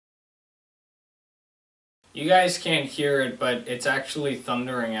You guys can't hear it, but it's actually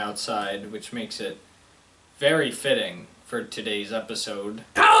thundering outside, which makes it very fitting for today's episode.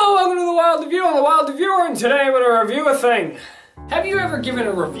 Hello, welcome to The Wild Review. I'm The Wild Reviewer, and today I'm going to review a thing. Have you ever given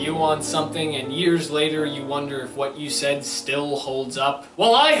a review on something and years later you wonder if what you said still holds up?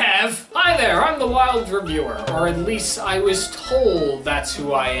 Well, I have! Hi there, I'm The Wild Reviewer, or at least I was told that's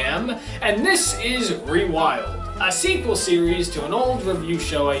who I am, and this is Rewild, a sequel series to an old review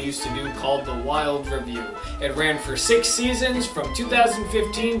show I used to do called The Wild Review. It ran for 6 seasons from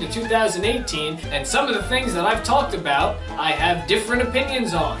 2015 to 2018, and some of the things that I've talked about, I have different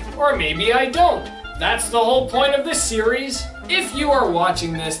opinions on. Or maybe I don't. That's the whole point of this series. If you are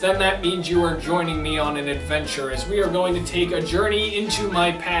watching this, then that means you are joining me on an adventure as we are going to take a journey into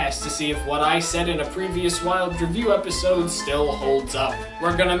my past to see if what I said in a previous Wild Review episode still holds up.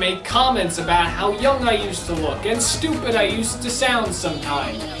 We're gonna make comments about how young I used to look and stupid I used to sound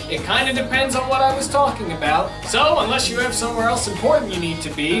sometimes. It kinda depends on what I was talking about. So, unless you have somewhere else important you need to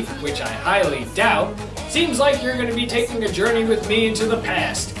be, which I highly doubt, seems like you're gonna be taking a journey with me into the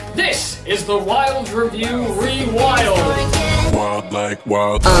past. This is the Wild Review Rewild! Wild like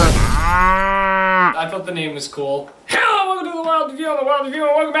wild. I thought the name was cool. Hello, welcome to the Wild Review. I'm the Wild Review,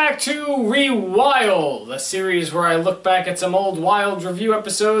 and welcome back to Rewild, a series where I look back at some old Wild Review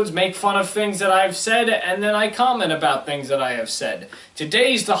episodes, make fun of things that I've said, and then I comment about things that I have said.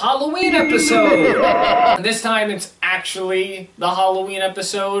 Today's the Halloween episode! And this time it's actually the Halloween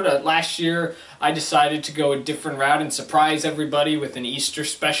episode. Last year I decided to go a different route and surprise everybody with an Easter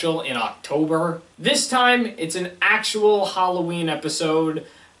special in October. This time it's an actual Halloween episode.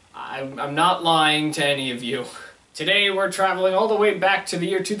 I'm not lying to any of you. Today we're traveling all the way back to the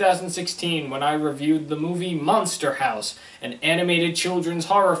year 2016 when I reviewed the movie Monster House, an animated children's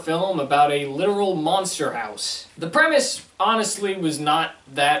horror film about a literal monster house. The premise, honestly, was not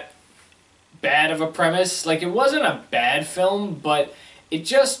that bad of a premise. Like, it wasn't a bad film, but it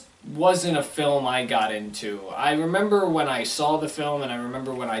just wasn't a film I got into. I remember when I saw the film and I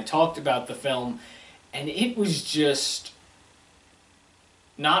remember when I talked about the film, and it was just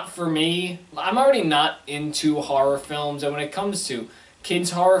not for me. I'm already not into horror films, and when it comes to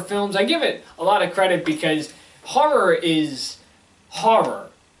kids' horror films, I give it a lot of credit because horror is horror.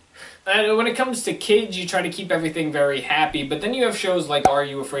 And when it comes to kids, you try to keep everything very happy, but then you have shows like Are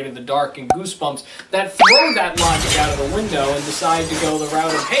You Afraid of the Dark and Goosebumps that throw that logic out of the window and decide to go the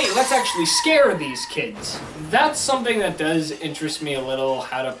route of, hey, let's actually scare these kids. That's something that does interest me a little,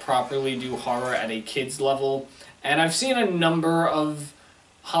 how to properly do horror at a kid's level. And I've seen a number of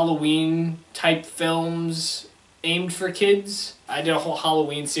Halloween type films aimed for kids. I did a whole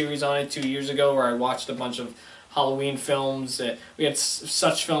Halloween series on it 2 years ago where I watched a bunch of Halloween films. We had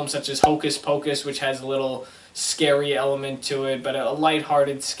such films such as Hocus Pocus, which has a little scary element to it, but a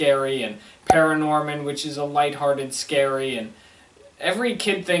lighthearted scary, and Paranorman, which is a lighthearted scary, and every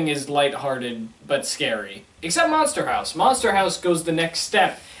kid thing is lighthearted but scary. Except Monster House. Monster House goes the next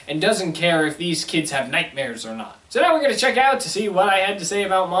step and doesn't care if these kids have nightmares or not. So now we're going to check out to see what I had to say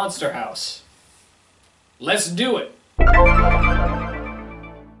about Monster House. Let's do it!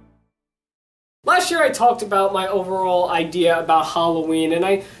 Last year I talked about my overall idea about Halloween, and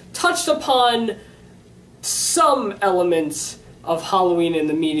I touched upon some elements of Halloween in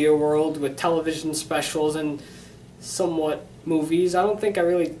the media world with television specials and somewhat movies. I don't think I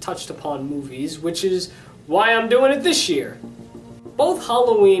really touched upon movies, which is why I'm doing it this year. Both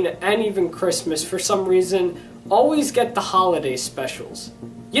Halloween and even Christmas, for some reason, always get the holiday specials.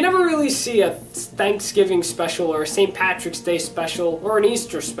 You never really see a Thanksgiving special or a St. Patrick's Day special or an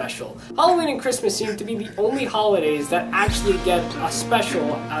Easter special. Halloween and Christmas seem to be the only holidays that actually get a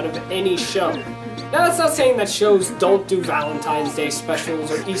special out of any show. Now, that's not saying that shows don't do Valentine's Day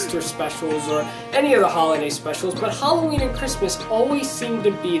specials or Easter specials or any other holiday specials, but Halloween and Christmas always seem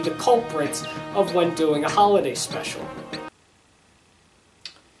to be the culprits of when doing a holiday special.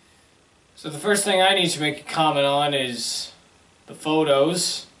 So the first thing I need to make a comment on is the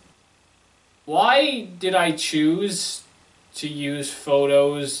photos. Why did I choose to use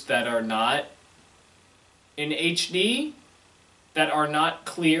photos that are not in HD, that are not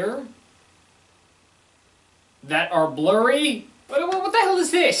clear, that are blurry? What the hell is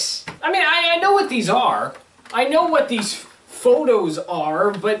this? I mean, I know what these are. I know what these photos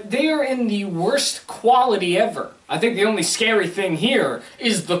are, but they are in the worst quality ever. I think the only scary thing here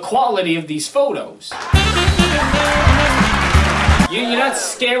is the quality of these photos. You're not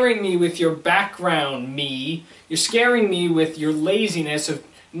scaring me with your background, me. You're scaring me with your laziness of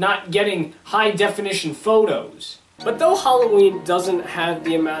not getting high-definition photos. But though Halloween doesn't have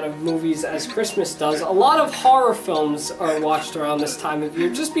the amount of movies as Christmas does, a lot of horror films are watched around this time of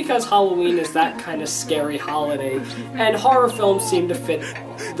year just because Halloween is that kind of scary holiday, and horror films seem to fit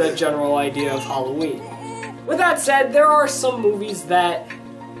the general idea of Halloween. With that said, there are some movies that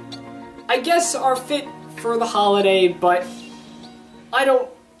I guess are fit for the holiday, but I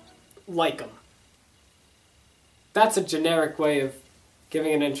don't like them. That's a generic way of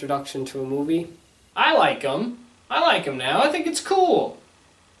giving an introduction to a movie. I like them. I like them now. I think it's cool.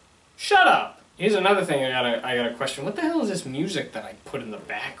 Shut up. Here's another thing I gotta question. What the hell is this music that I put in the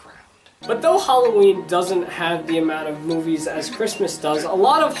background? But though Halloween doesn't have the amount of movies as Christmas does, a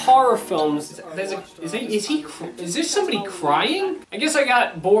lot of horror films... Is there somebody crying? I guess I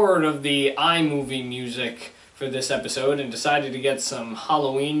got bored of the iMovie music for this episode and decided to get some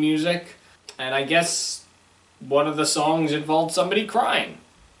Halloween music. And I guess one of the songs involved somebody crying.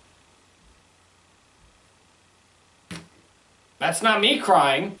 That's not me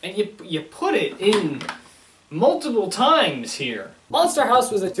crying. And you put it in multiple times here. Monster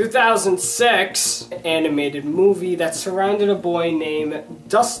House was a 2006 animated movie that surrounded a boy named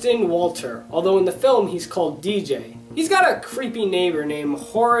Dustin Walter, although in the film he's called DJ. He's got a creepy neighbor named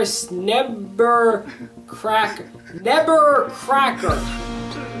Horace Nebercracker.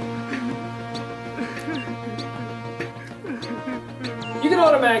 You can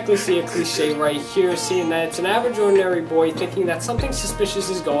automatically see a cliche right here, seeing that it's an average ordinary boy thinking that something suspicious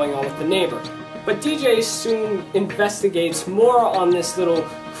is going on with the neighbor. But DJ soon investigates more on this little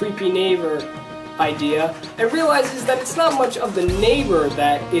creepy neighbor idea and realizes that it's not much of the neighbor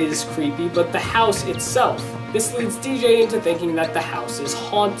that is creepy, but the house itself. This leads DJ into thinking that the house is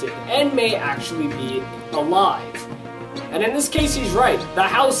haunted and may actually be alive. And in this case, he's right. The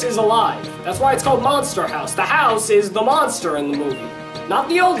house is alive. That's why it's called Monster House. The house is the monster in the movie. Not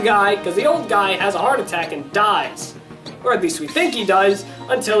the old guy, because the old guy has a heart attack and dies. Or at least we think he does,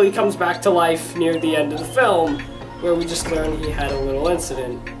 until he comes back to life near the end of the film, where we just learn he had a little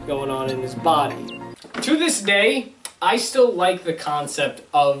incident going on in his body. To this day, I still like the concept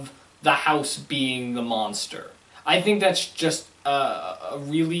of the house being the monster. I think that's just a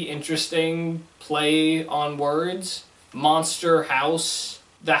really interesting play on words. Monster house.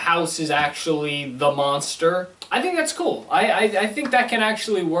 The house is actually the monster. I think that's cool. I think that can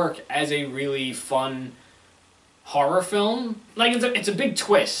actually work as a really fun horror film. Like, it's a big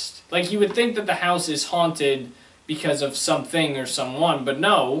twist. Like, you would think that the house is haunted because of something or someone, but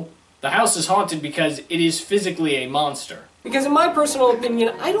no. The house is haunted because it is physically a monster. Because in my personal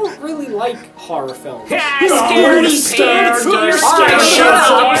opinion, I don't really like horror films. Scared.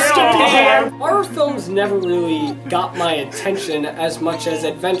 Horror films never really got my attention as much as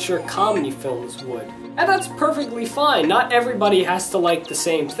adventure comedy films would. And that's perfectly fine. Not everybody has to like the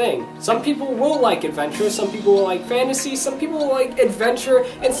same thing. Some people will like adventure, some people will like fantasy, some people will like adventure,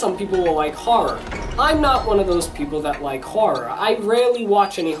 and some people will like horror. I'm not one of those people that like horror. I rarely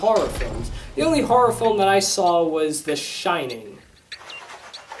watch any horror films. The only horror film that I saw was The Shining.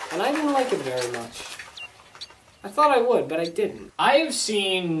 And I didn't like it very much. I thought I would, but I didn't. I've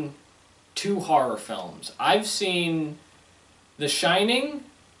seen 2 horror films. I've seen The Shining,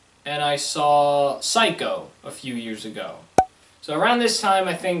 and I saw Psycho a few years ago. So around this time,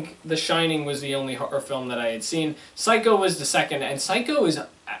 I think The Shining was the only horror film that I had seen. Psycho was the second, and Psycho is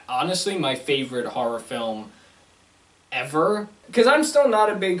honestly my favorite horror film ever. Because I'm still not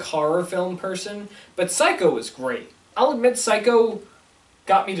a big horror film person, but Psycho was great. I'll admit Psycho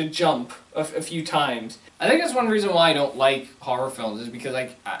got me to jump a few times. I think that's one reason why I don't like horror films, is because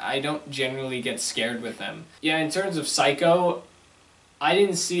I don't generally get scared with them. Yeah, in terms of Psycho, I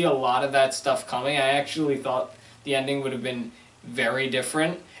didn't see a lot of that stuff coming. I actually thought the ending would have been very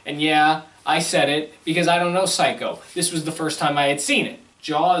different. And yeah, I said it because I don't know Psycho. This was the first time I had seen it.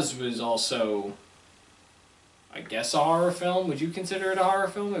 Jaws was also, I guess, a horror film. Would you consider it a horror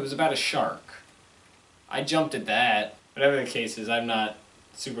film? It was about a shark. I jumped at that. Whatever the case is, I'm not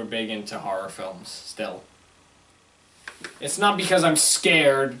super big into horror films still. It's not because I'm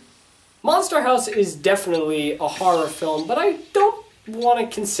scared. Monster House is definitely a horror film, but I don't want to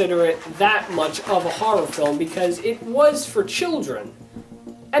consider it that much of a horror film because it was for children.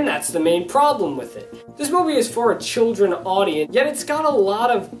 And that's the main problem with it. This movie is for a children audience, yet it's got a lot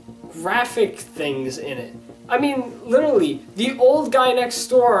of graphic things in it. I mean, literally, the old guy next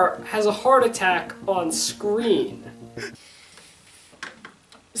door has a heart attack on screen.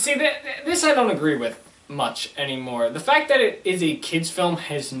 See, this I don't agree with much anymore. The fact that it is a kids' film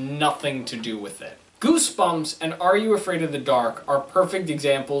has nothing to do with it. Goosebumps and Are You Afraid of the Dark are perfect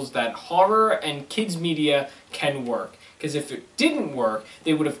examples that horror and kids' media can work. Because if it didn't work,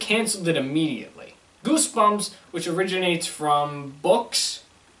 they would have canceled it immediately. Goosebumps, which originates from books,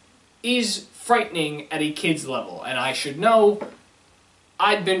 is frightening at a kid's level, and I should know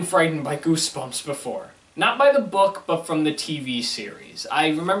I'd been frightened by Goosebumps before. Not by the book, but from the TV series. I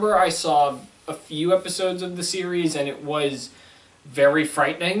remember I saw a few episodes of the series, and it was very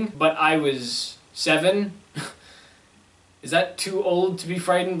frightening, but I was 7. Is that too old to be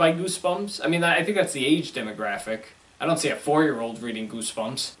frightened by Goosebumps? I mean, I think that's the age demographic. I don't see a 4-year-old reading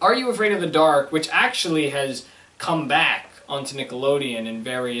Goosebumps. Are You Afraid of the Dark, which actually has come back onto Nickelodeon in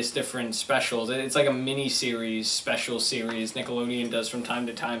various different specials. It's like a mini-series, special series Nickelodeon does from time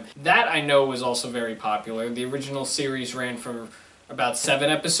to time. That I know was also very popular. The original series ran for about 7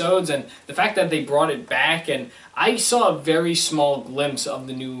 episodes, and the fact that they brought it back, and I saw a very small glimpse of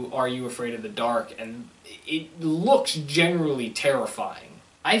the new Are You Afraid of the Dark, and it looks generally terrifying.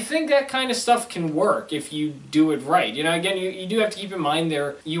 I think that kind of stuff can work if you do it right. You know, again, you do have to keep in mind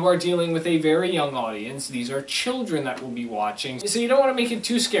you are dealing with a very young audience. These are children that will be watching. So you don't want to make it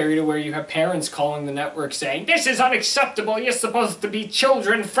too scary to where you have parents calling the network saying, "This is unacceptable, you're supposed to be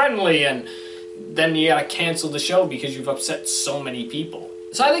children friendly," and then you gotta cancel the show because you've upset so many people.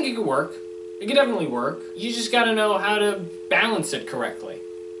 So I think it could work. It could definitely work. You just gotta know how to balance it correctly.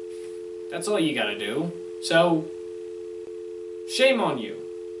 That's all you gotta do. So, shame on you.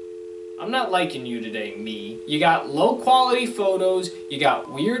 I'm not liking you today, me. You got low quality photos, you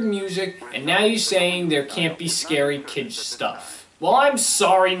got weird music, and now you're saying there can't be scary kid stuff. Well, I'm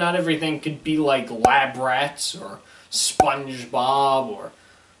sorry not everything could be like Lab Rats or SpongeBob or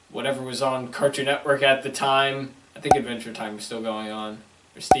whatever was on Cartoon Network at the time. I think Adventure Time was still going on.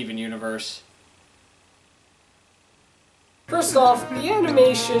 Or Steven Universe. First off, the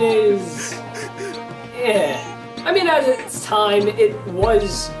animation is... I mean, at its time, it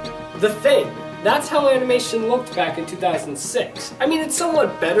was the thing. That's how animation looked back in 2006. I mean, it's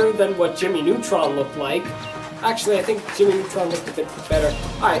somewhat better than what Jimmy Neutron looked like. Actually, I think Jimmy Neutron looked a bit better.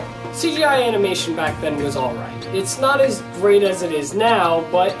 Alright, CGI animation back then was alright. It's not as great as it is now,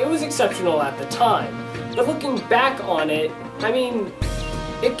 but it was exceptional at the time. But looking back on it, I mean,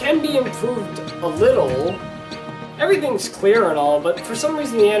 it can be improved a little. Everything's clear and all, but for some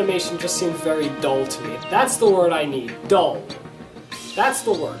reason the animation just seems very dull to me. That's the word I need. Dull. That's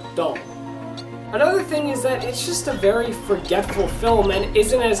the word. Dull. Another thing is that it's just a very forgetful film and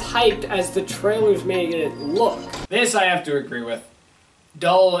isn't as hyped as the trailers made it look. This I have to agree with.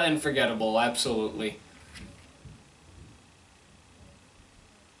 Dull and forgettable, absolutely.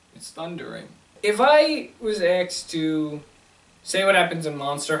 It's thundering. If I was asked to say what happens in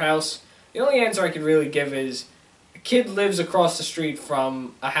Monster House, the only answer I could really give is a kid lives across the street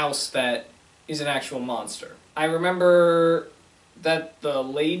from a house that is an actual monster. I remember that the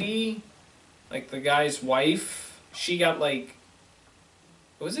lady, like the guy's wife, she got like,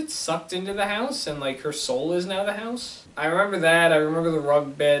 was it sucked into the house and like her soul is now the house? I remember that, I remember the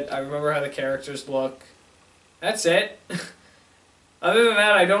rug bit, I remember how the characters look. That's it. Other than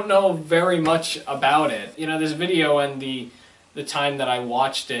that, I don't know very much about it. You know, this video and the time that I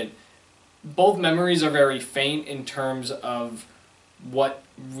watched it, both memories are very faint in terms of what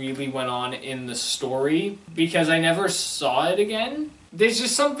really went on in the story, because I never saw it again. There's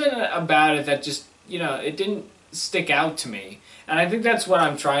just something about it that just, you know, it didn't stick out to me. And I think that's what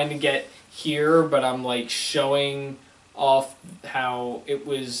I'm trying to get here, but I'm like showing off how it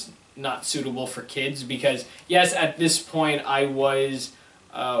was not suitable for kids, because yes, at this point I was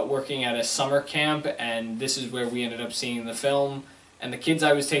working at a summer camp, and this is where we ended up seeing the film, and the kids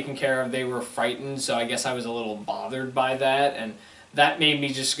I was taking care of, they were frightened, so I guess I was a little bothered by that, and that made me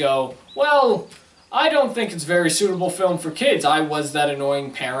just go, well, I don't think it's a very suitable film for kids. I was that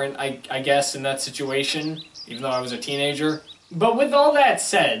annoying parent, I guess, in that situation, even though I was a teenager. But with all that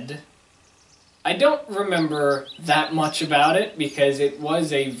said, I don't remember that much about it because it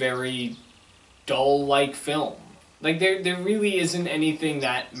was a very dull-like film. Like, there really isn't anything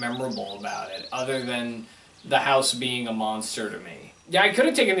that memorable about it, other than the house being a monster to me. Yeah, I could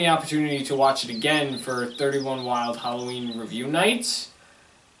have taken the opportunity to watch it again for 31 Wild Halloween review nights,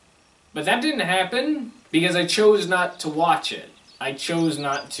 but that didn't happen because I chose not to watch it. I chose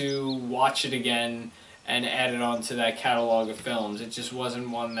not to watch it again and add it onto that catalog of films. It just wasn't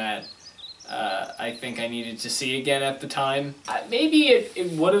one that I think I needed to see again at the time. Maybe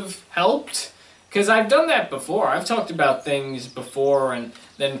it would have helped, because I've done that before. I've talked about things before and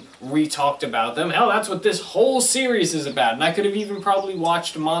then re-talked about them. Hell, that's what this whole series is about. And I could have even probably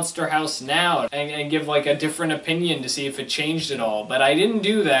watched Monster House now and give like a different opinion to see if it changed at all. But I didn't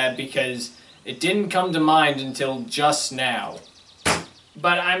do that because it didn't come to mind until just now.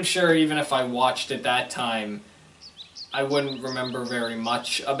 But I'm sure even if I watched it that time, I wouldn't remember very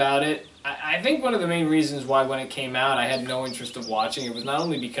much about it. I think one of the main reasons why when it came out I had no interest of watching it was not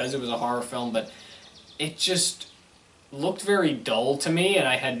only because it was a horror film, but it just looked very dull to me and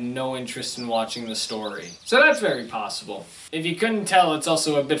I had no interest in watching the story. So that's very possible. If you couldn't tell, it's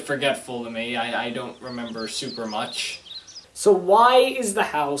also a bit forgetful to me. I don't remember super much. So why is the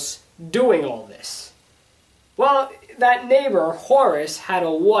house doing all this? Well, that neighbor, Horace, had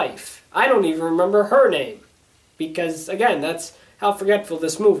a wife. I don't even remember her name. Because, again, that's how forgetful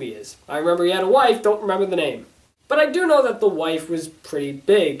this movie is. I remember he had a wife, don't remember the name. But I do know that the wife was pretty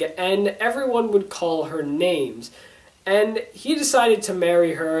big, and everyone would call her names. And he decided to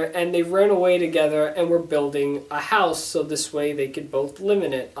marry her, and they ran away together and were building a house, so this way they could both live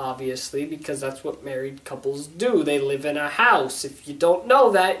in it, obviously, because that's what married couples do. They live in a house. If you don't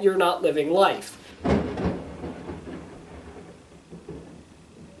know that, you're not living life.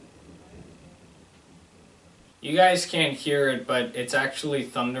 You guys can't hear it, but it's actually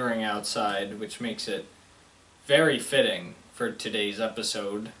thundering outside, which makes it very fitting for today's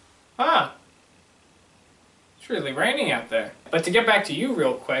episode. Ah! It's really raining out there. But to get back to you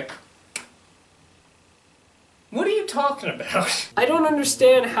real quick, what are you talking about? I don't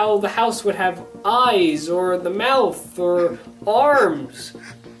understand how the house would have eyes, or the mouth, or arms,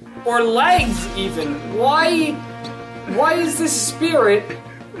 or legs even. Why is this spirit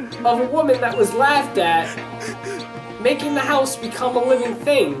of a woman that was laughed at making the house become a living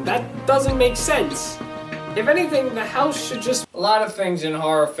thing? That doesn't make sense. If anything, the house should just... A lot of things in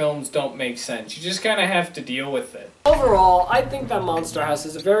horror films don't make sense. You just kind of have to deal with it. Overall, I think that Monster House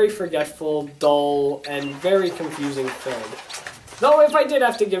is a very forgetful, dull, and very confusing film. Though if I did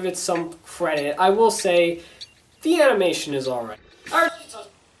have to give it some credit, I will say the animation is alright.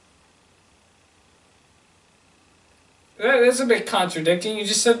 That's a bit contradicting. You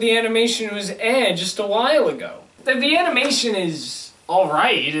just said the animation was just a while ago. The animation is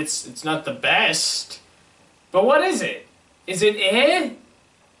alright. It's not the best. But what is it? Is it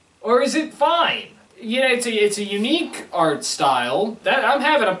or is it fine? Yeah, it's a unique art style. That I'm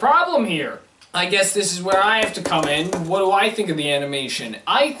having a problem here. I guess this is where I have to come in. What do I think of the animation?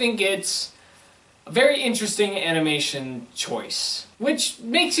 I think it's a very interesting animation choice, which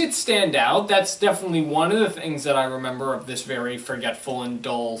makes it stand out. That's definitely one of the things that I remember of this very forgetful and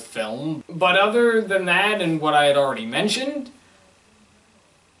dull film. But other than that and what I had already mentioned,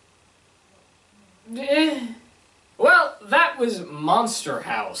 well, that was Monster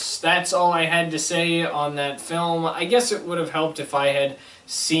House. That's all I had to say on that film. I guess it would have helped if I had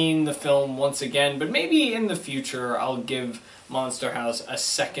seen the film once again, but maybe in the future I'll give Monster House a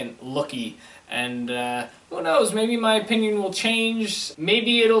second lookie. And who knows, maybe my opinion will change,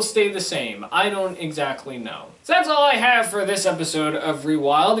 maybe it'll stay the same. I don't exactly know. So that's all I have for this episode of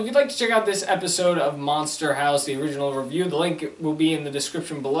Rewild. If you'd like to check out this episode of Monster House, the original review, the link will be in the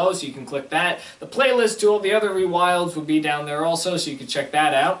description below, so you can click that. The playlist to all the other Rewilds will be down there also, so you can check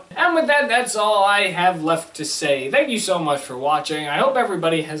that out. And with that, that's all I have left to say. Thank you so much for watching. I hope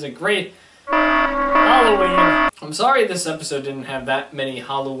everybody has a great Halloween. I'm sorry this episode didn't have that many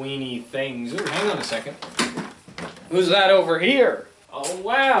Halloween-y things. Ooh, hang on a second. Who's that over here? Oh,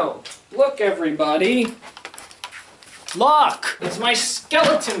 wow. Look, everybody. Look! It's my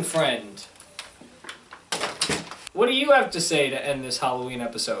skeleton friend. What do you have to say to end this Halloween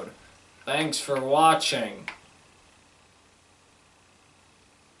episode? Thanks for watching.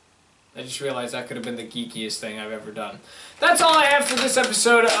 I just realized that could have been the geekiest thing I've ever done. That's all I have for this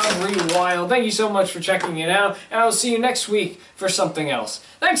episode of Rewild. Thank you so much for checking it out, and I'll see you next week for something else.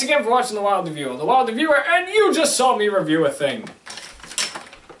 Thanks again for watching The Wild Review. The Wild Reviewer, and you just saw me review a thing.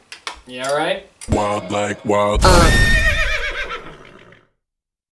 Yeah, right? Wild like wild.